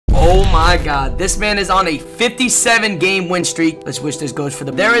Oh my god, this man is on a 57 game win streak. Let's wish this goes for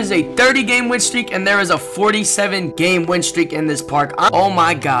the... There is a 30 game win streak and there is a 47 game win streak in this park. Oh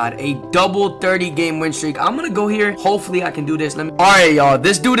my god, a double 30 game win streak. I'm gonna go here. Hopefully I can do this. All right, y'all,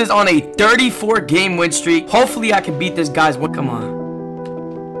 this dude is on a 34 game win streak. Hopefully I can beat this guy's win. Come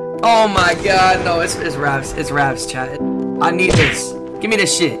on. Oh my god, no, it's raps. It's raps, chat. I need this. Give me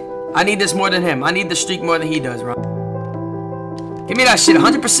this shit. I need this more than him. I need the streak more than he does, bro. Give me that shit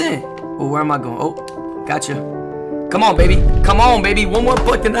 100%. Oh, where am I going? Oh, gotcha. Come on, baby. Come on, baby. One more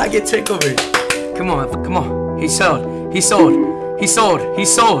buck and I get takeover. Come on. Come on. He sold. He sold. He sold. He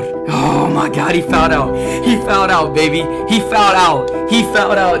sold. Oh, my God. He fouled out. He fouled out, baby. He fouled out. He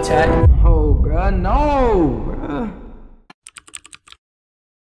fouled out, chat. Oh, bruh. No, bruh.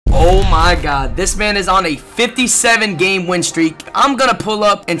 Oh my god, this man is on a 57 game win streak. I'm gonna pull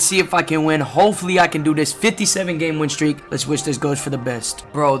up and see if I can win. Hopefully I can do this 57 game win streak. Let's wish this goes for the best.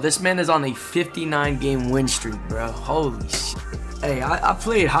 Bro, this man is on a 59 game win streak, bro. Holy shit. Hey, I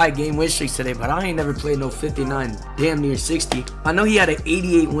played high game win streaks today, but I ain't never played no 59, damn near 60. I know he had an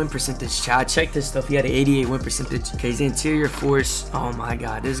 88 win percentage, chat. I checked this stuff, he had an 88 win percentage. Okay, his interior force, oh my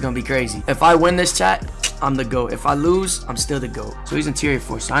god, this is gonna be crazy. If I win this, chat, I'm the GOAT. If I lose, I'm still the GOAT. So he's interior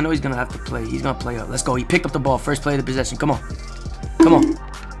force, so I know he's gonna have to play. He's gonna play up. Let's go. He picked up the ball, first play of the possession. Come on. Come on.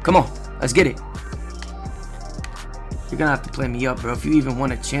 Come on. Let's get it. You're gonna have to play me up, bro. If you even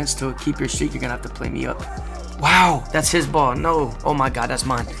want a chance to keep your streak, you're gonna have to play me up. Wow, that's his ball. No. Oh my god, that's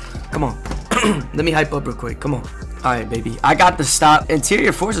mine. Come on. Let me hype up real quick. Come on. All right, baby. I got the stop.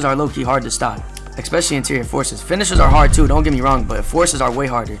 Interior forces are low-key hard to stop, especially interior forces. Finishers are hard too, don't get me wrong, but forces are way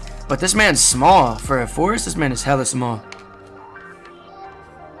harder. But this man's small. For a force, this man is hella small.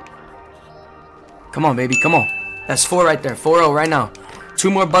 Come on, baby. Come on. That's 4 right there. 4-0 right now.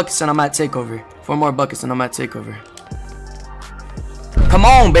 2 more buckets and I'm at takeover. 4 more buckets and I'm at takeover. Come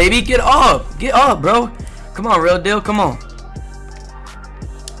on, baby. Get up. Get up, bro. Come on, real deal. Come on.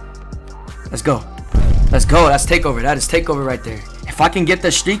 Let's go. Let's go. That's takeover. That is takeover right there. If I can get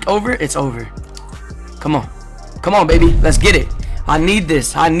the streak over, it's over. Come on. Come on, baby. Let's get it. I need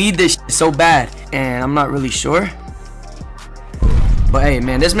this. I need this so bad. And I'm not really sure. But hey,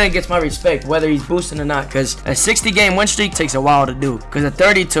 man, this man gets my respect whether he's boosting or not. Because a 60 game win streak takes a while to do. Because a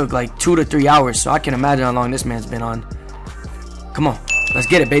 30 took like 2 to 3 hours. So I can imagine how long this man's been on. Come on. Let's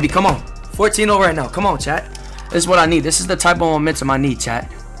get it, baby. Come on. 14-0 right now. Come on, chat. This is what I need. This is the type of momentum I need,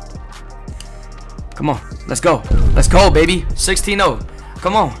 chat. Come on. Let's go. Let's go, baby. 16-0.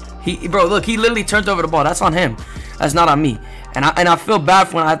 Come on. Bro, look, he literally turned over the ball. That's on him. That's not on me. And I feel bad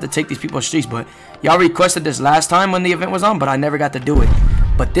for when I have to take these people's streaks, but y'all requested this last time when the event was on, but I never got to do it.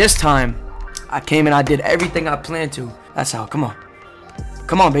 But this time, I came and I did everything I planned to. That's how. Come on.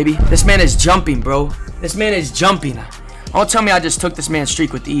 Come on, baby. This man is jumping, bro. This man is jumping. Don't tell me I just took this man's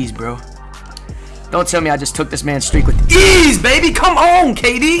streak with ease, bro. Don't tell me I just took this man's streak with ease, baby. Come on,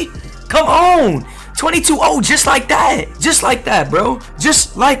 KD. Come on. 22-0, just like that. Just like that, bro.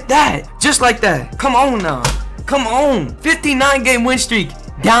 Just like that. Just like that. Come on now. Come on. 59 game win streak.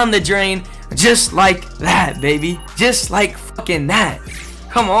 Down the drain. Just like that, baby. Just like fucking that.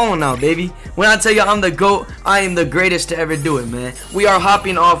 Come on now, baby. When I tell you I'm the GOAT, I am the greatest to ever do it, man. We are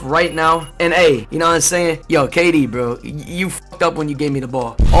hopping off right now. And hey, you know what I'm saying? Yo, KD, bro, you fucked up when you gave me the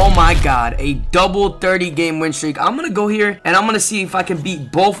ball. Oh my god, a double 30 game win streak. I'm gonna go here and I'm gonna see if I can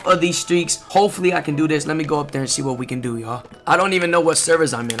beat both of these streaks. Hopefully I can do this. Let me go up there and see what we can do, y'all. I don't even know what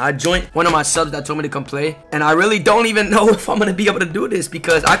servers I'm in. I joined one of my subs that told me to come play, and I really don't even know if I'm gonna be able to do this,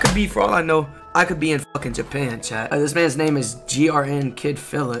 because I could be, for all I know, I could be in fucking Japan, chat. This man's name is GRN Kid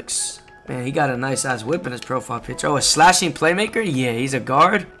Felix. Man, he got a nice ass whip in his profile picture. Oh, a slashing playmaker? Yeah, he's a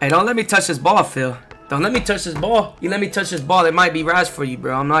guard. Hey, don't let me touch this ball, Phil. Don't let me touch this ball. You let me touch this ball, it might be rash for you,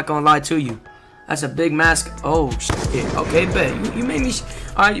 bro. I'm not gonna lie to you. That's a big mask. Oh, shit. Okay, bet. You made me...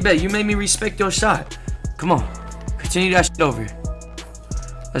 Alright, you bet. You made me respect your shot. Come on. Continue that shit over.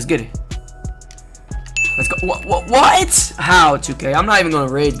 Let's get it. Let's go. What? How, 2K? I'm not even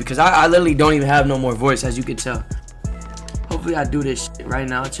gonna rage because I literally don't even have no more voice, as you can tell. Hopefully I do this shit right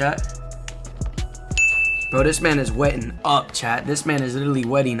now, chat. Bro, this man is wetting up, chat. This man is literally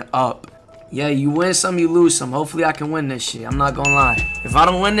wetting up. Yeah, you win some, you lose some. Hopefully I can win this shit. I'm not gonna lie. If I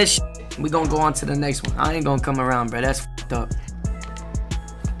don't win this shit, we gonna go on to the next one. I ain't gonna come around, bro. That's fucked up.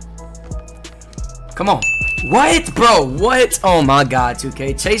 Come on. What, bro? What? Oh my god,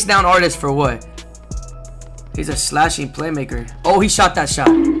 2K. Chase down artist for what? He's a slashing playmaker. Oh, he shot that shot.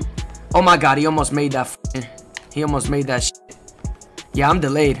 Oh my god, he almost made that. He almost made that shit. Yeah, I'm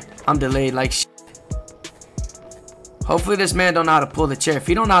delayed. I'm delayed like shit. Hopefully this man don't know how to pull the chair. If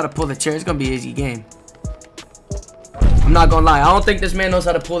he don't know how to pull the chair, it's gonna be an easy game. I'm not gonna lie. I don't think this man knows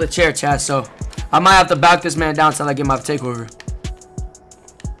how to pull the chair, chat. So I might have to back this man down until I get my takeover.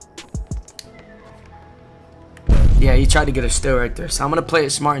 Yeah, he tried to get a steal right there. So I'm gonna play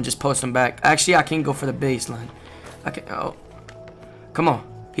it smart and just post him back. Actually, I can go for the baseline. I can. Oh, come on.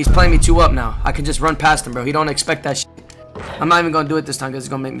 He's playing me 2 up now. I can just run past him, bro. He don't expect that shit. I'm not even gonna do it this time because it's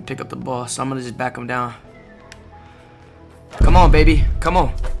gonna make me pick up the ball. So I'm gonna just back him down. Come on, baby. Come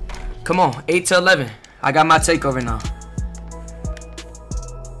on. Come on. 8 to 11. I got my takeover now.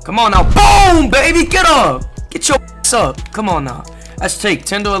 Come on now. Boom, baby. Get up. Get your ass up. Come on now. Let's take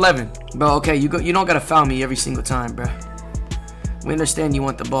 10 to 11. Bro, okay, you don't gotta foul me every single time, bro. We understand you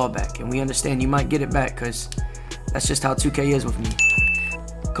want the ball back, and we understand you might get it back, because that's just how 2K is with me.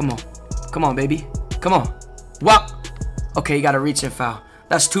 Come on. Come on, baby. Come on. Wow. Okay, you gotta reach and foul.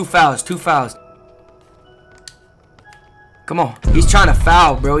 That's 2 fouls. 2 fouls. Come on. He's trying to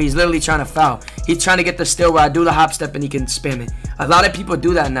foul, bro. He's literally trying to foul. He's trying to get the steal where I do the hop step and he can spam it. A lot of people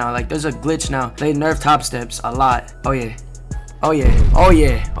do that now. Like, there's a glitch now. They nerfed hop steps a lot. Oh, yeah. Oh, yeah. Oh,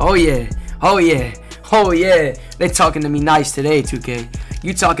 yeah. Oh, yeah. Oh, yeah. Oh, yeah. They talking to me nice today, 2K.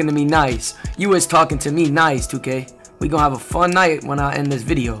 You talking to me nice. You was talking to me nice, 2K. We gonna have a fun night when I end this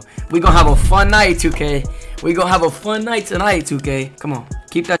video. We gonna have a fun night, 2K. We gonna have a fun night tonight, 2K. Come on.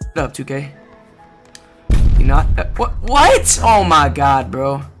 Keep that shit up, 2K. You not? What? Oh, my God,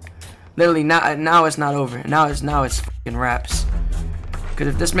 bro. Literally, now it's not over. Now it's fucking wraps. Because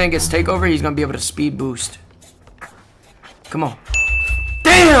if this man gets takeover, he's gonna be able to speed boost. Come on.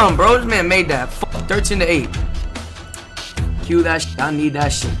 Damn, bro. This man made that. 13 to 8. Cue that shit. I need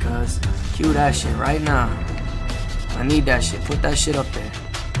that shit, cuz. Cue that shit right now. I need that shit. Put that shit up there.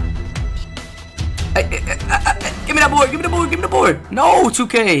 Hey, give me that board. Give me the board. Give me the board. No,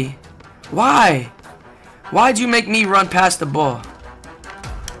 2K. Why? Why'd you make me run past the ball?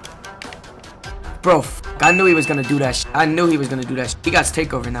 Bro, I knew he was gonna do that shit. I knew he was gonna do that shit. He got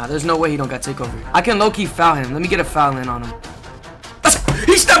takeover now. There's no way he don't got takeover. I can low-key foul him. Let me get a foul in on him.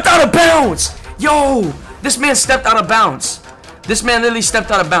 He stepped out of bounds! Yo! This man stepped out of bounds. This man literally stepped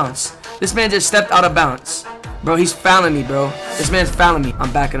out of bounds. This man just stepped out of bounds. Bro, he's fouling me, bro. This man's fouling me.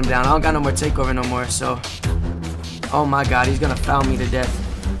 I'm backing him down. I don't got no more takeover no more, so. Oh my God, he's gonna foul me to death.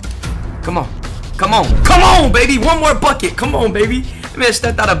 Come on. Come on. Come on, baby. One more bucket. Come on, baby. This man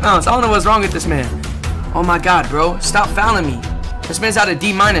stepped out of bounds. I don't know what's wrong with this man. Oh my God, bro. Stop fouling me. This man's out of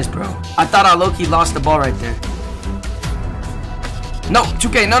D-, bro. I thought I low-key lost the ball right there. No,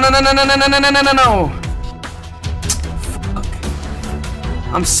 2K. No, no, no, no, no, no, no, no, no, no, no. Fuck.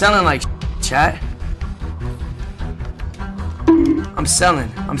 I'm selling like chat. I'm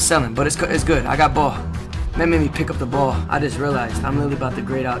selling, but it's good. I got ball. Man made me pick up the ball. I just realized I'm literally about to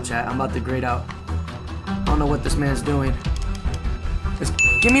grade out, chat. I'm about to grade out. I don't know what this man's doing.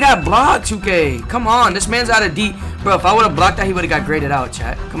 Give me that block, 2K. Come on, this man's out of D. Bro, if I would have blocked that, he would have got graded out,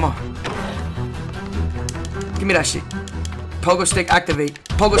 chat. Come on. Give me that shit. Pogo stick activate.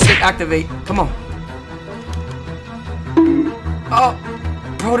 Pogo stick activate. Come on. Oh,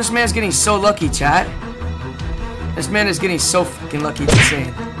 bro, this man's getting so lucky, chat. This man is getting so fucking lucky. It's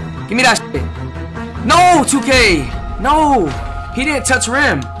insane. Give me that shit. No, 2K. No. He didn't touch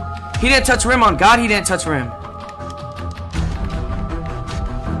rim. He didn't touch rim on God. He didn't touch rim.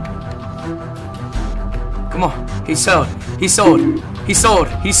 Come on. He sold. He sold. He sold.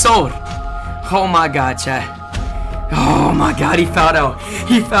 He sold. Oh my God, chat. Oh my God, he fouled out.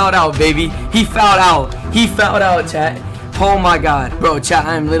 He fouled out, baby. He fouled out. He fouled out, chat. Oh my God. Bro, chat,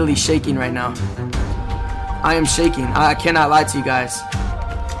 I am literally shaking right now. I am shaking. I cannot lie to you guys.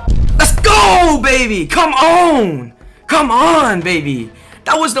 Let's go, baby. Come on. Come on, baby.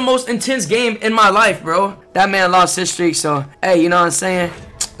 That was the most intense game in my life, bro. That man lost his streak, so, hey, you know what I'm saying?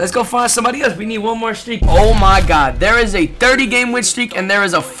 Let's go find somebody else. We need one more streak. Oh my God. There is a 30-game win streak and there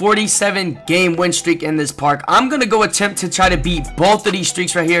is a 47-game win streak in this park. I'm going to go attempt to try to beat both of these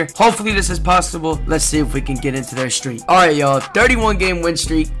streaks right here. Hopefully this is possible. Let's see if we can get into their streak. All right, y'all. 31-game win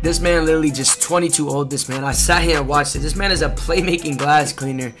streak. This man literally just 22 old. This man. I sat here and watched it. This man is a playmaking glass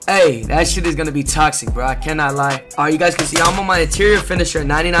cleaner. Hey, that shit is going to be toxic, bro. I cannot lie. All right, you guys can see I'm on my interior finisher,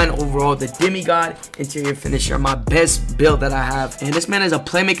 99 overall. The Demigod interior finisher. My best build that I have. And this man is a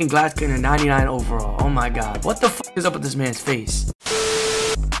playmaking glass cleaner, 99 overall. Oh my God, what the fuck is up with this man's face?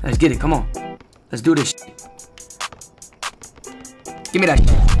 Let's get it. Come on, let's do this shit. Give me that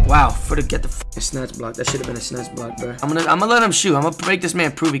shit. Wow, get the fucking snatch block. That should have been a snatch block, bro. I'm gonna let him shoot. I'm gonna make this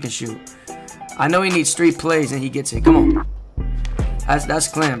man prove he can shoot. I know he needs 3 plays and he gets it. Come on, that's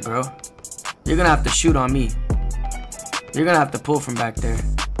clam, bro. You're gonna have to shoot on me. You're gonna have to pull from back there.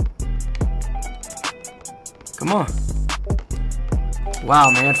 Come on.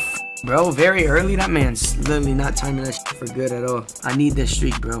 Wow, man. bro. Very early. That man's literally not timing that shit for good at all. I need this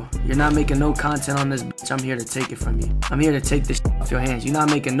streak, bro. You're not making no content on this bitch. I'm here to take it from you. I'm here to take this shit off your hands. You're not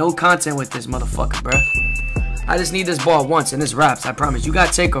making no content with this motherfucker, bro. I just need this ball once and this raps. I promise. You got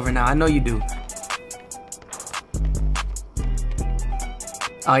takeover now. I know you do.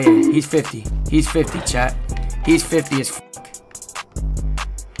 Oh, yeah. He's 50. He's 50, chat. He's 50 as fuck.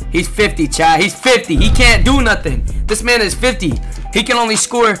 He's 50, chat. He's 50. He can't do nothing. This man is 50. He can only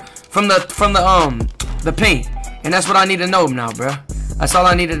score from the paint. And that's what I need to know now, bro. That's all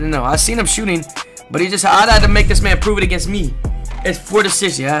I needed to know. I seen him shooting, but I had to make this man prove it against me. It's 4 to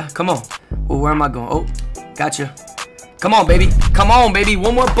 6, yeah. Come on. Oh, where am I going? Oh, gotcha. Come on, baby. Come on, baby.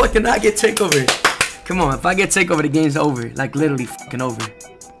 One more bucket and I get takeover. Come on. If I get takeover, the game's over. Like literally fucking over.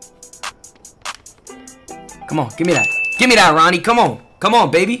 Come on, give me that. Give me that, Ronnie. Come on. Come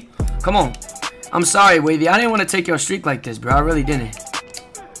on, baby. Come on. I'm sorry, Wavy. I didn't want to take your streak like this, bro. I really didn't.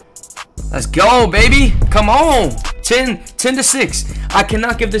 Let's go, baby. Come on. 10 to 6. I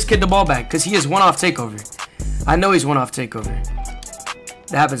cannot give this kid the ball back because he is one off takeover. I know he's one off takeover.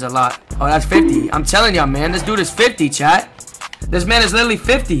 That happens a lot. Oh, that's 50. I'm telling y'all, man. This dude is 50, chat. This man is literally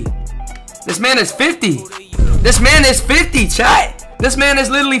 50. This man is 50. This man is 50, chat. This man is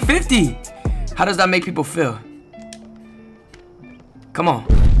literally 50. How does that make people feel? Come on.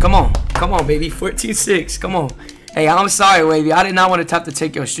 Come on. Come on, baby. 14-6. Come on. Hey, I'm sorry, Wavy. I did not want to have to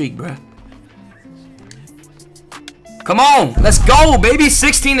take your streak, bro. Come on. Let's go, baby.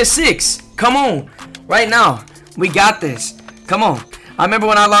 16 to 6. Come on. Right now. We got this. Come on. I remember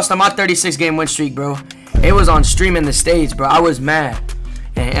when I lost on my 36 game win streak, bro. It was on stream in the stage, bro. I was mad.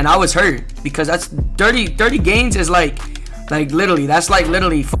 And I was hurt. Because that's 30 games is like literally. That's like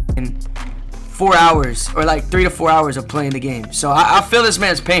literally fucking 4 hours. Or like 3 to 4 hours of playing the game. So I feel this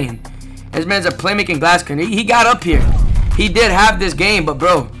man's pain. This man's a playmaking glass cleaner. He got up here. He did have this game, but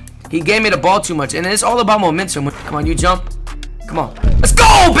bro, he gave me the ball too much. And it's all about momentum. Come on, you jump. Come on. Let's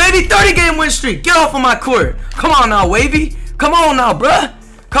go, baby. 30 game win streak. Get off of my court. Come on now, Wavy. Come on now, bruh.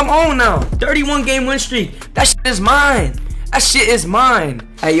 Come on now. 31 game win streak. That shit is mine. That shit is mine.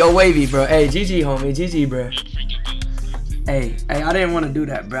 Hey, yo, Wavy, bro. Hey, GG, homie. GG, bro. Hey, I didn't want to do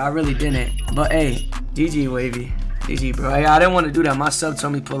that, bro. I really didn't. But, hey, GG, Wavy. GG, bro. Hey, I didn't want to do that. My sub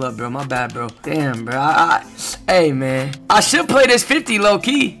told me pull up, bro. My bad, bro. Damn, bro. Hey, man. I should play this 50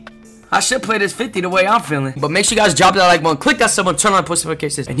 low-key. I should play this 50 the way I'm feeling. But make sure you guys drop that like button, click that sub button, turn on post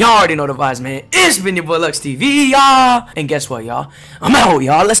notifications. And y'all already know the vibes, man. It's been your boy Lux TV, y'all. And guess what, y'all? I'm out,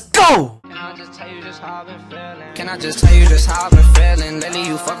 y'all. Let's go. Can I just tell you just how I've been feeling? Can I just tell you just how I've been feeling? Lately,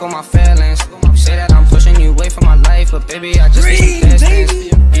 you fuck with my feelings. You say that I'm pushing you away from my life, but baby, I just need distance.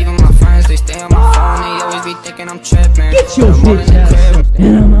 Even my friends, they stay on my phone. They always be thinking I'm tripping. Get your bitch ass.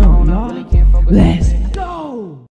 And I'm out, y'all. Let's